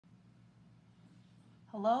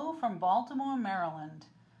Hello from Baltimore, Maryland.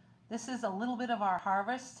 This is a little bit of our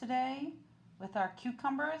harvest today with our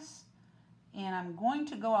cucumbers, and I'm going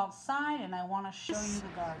to go outside and I want to show you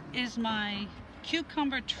the garden. This is my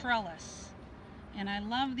cucumber trellis, and I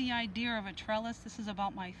love the idea of a trellis. This is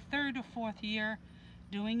about my third or fourth year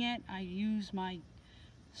doing it. I use my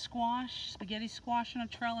spaghetti squash on a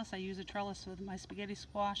trellis. I use a trellis with my spaghetti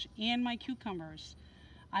squash and my cucumbers.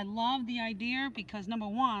 I love the idea because, number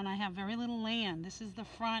one, I have very little land. This is the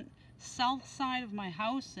front south side of my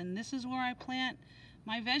house, and this is where I plant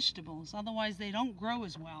my vegetables. Otherwise, they don't grow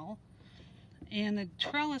as well. And the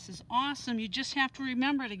trellis is awesome. You just have to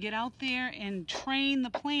remember to get out there and train the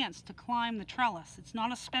plants to climb the trellis. It's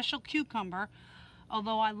not a special cucumber,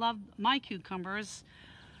 although I love my cucumbers.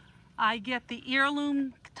 I get the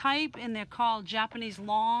heirloom type, and they're called Japanese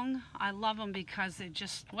long. I love them because they're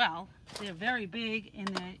just, well, they're very big, and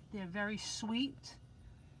they're very sweet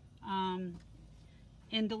and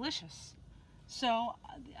delicious. So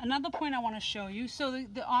another point I want to show you, so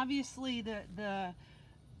obviously the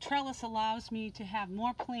trellis allows me to have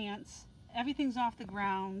more plants. Everything's off the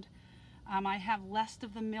ground. I have less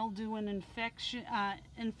of the mildew and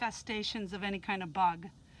infestations of any kind of bug.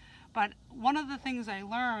 But one of the things I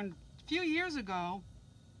learned a few years ago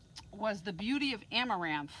was the beauty of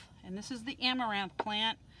amaranth. And this is the amaranth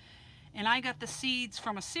plant. And I got the seeds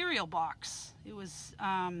from a cereal box. It was,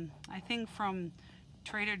 I think, from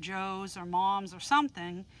Trader Joe's or Mom's or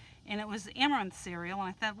something. And it was amaranth cereal. And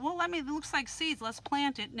I thought, well, it looks like seeds. Let's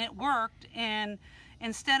plant it. And it worked. And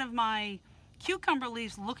instead of my cucumber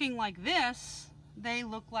leaves looking like this, they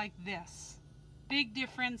look like this. Big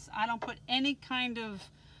difference. I don't put any kind of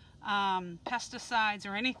pesticides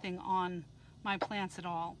or anything on my plants at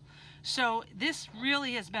all. So this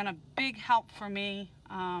really has been a big help for me,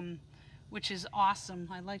 which is awesome.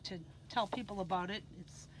 I like to tell people about it.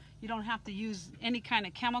 You don't have to use any kind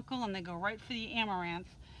of chemical, and they go right for the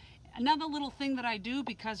amaranth. Another little thing that I do,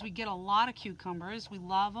 because we get a lot of cucumbers, we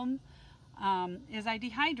love them, is I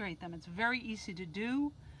dehydrate them. It's very easy to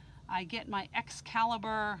do. I get my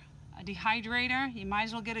Excalibur dehydrator. You might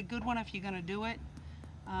as well get a good one if you're going to do it.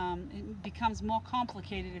 It becomes more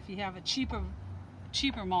complicated if you have a cheaper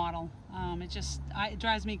model. It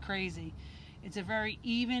drives me crazy. It's a very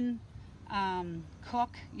even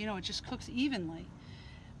cook. You know, it just cooks evenly.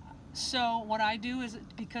 So what I do is,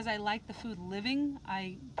 because I like the food living,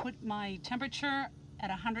 I put my temperature at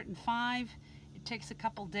 105. It takes a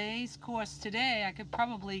couple days. Of course, today I could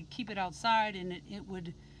probably keep it outside and it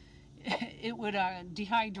would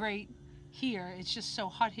dehydrate here. It's just so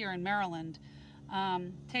hot here in Maryland.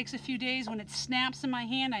 Takes a few days. When it snaps in my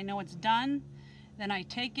hand, I know it's done. Then I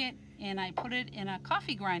take it and I put it in a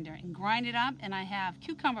coffee grinder and grind it up, and I have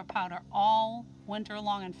cucumber powder all winter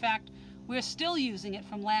long. In fact, we're still using it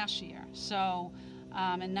from last year. So,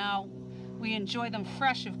 and now we enjoy them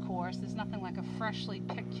fresh, of course. There's nothing like a freshly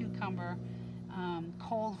picked cucumber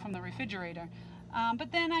cold from the refrigerator.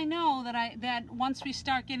 But then I know that once we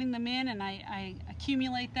start getting them in and I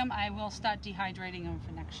accumulate them, I will start dehydrating them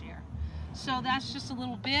for next year. So that's just a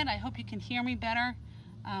little bit. I hope you can hear me better.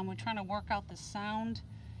 We're trying to work out the sound.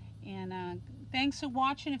 And thanks for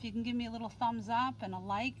watching. If you can give me a little thumbs up and a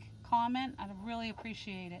like, comment, I'd really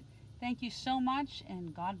appreciate it. Thank you so much,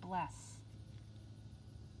 and God bless.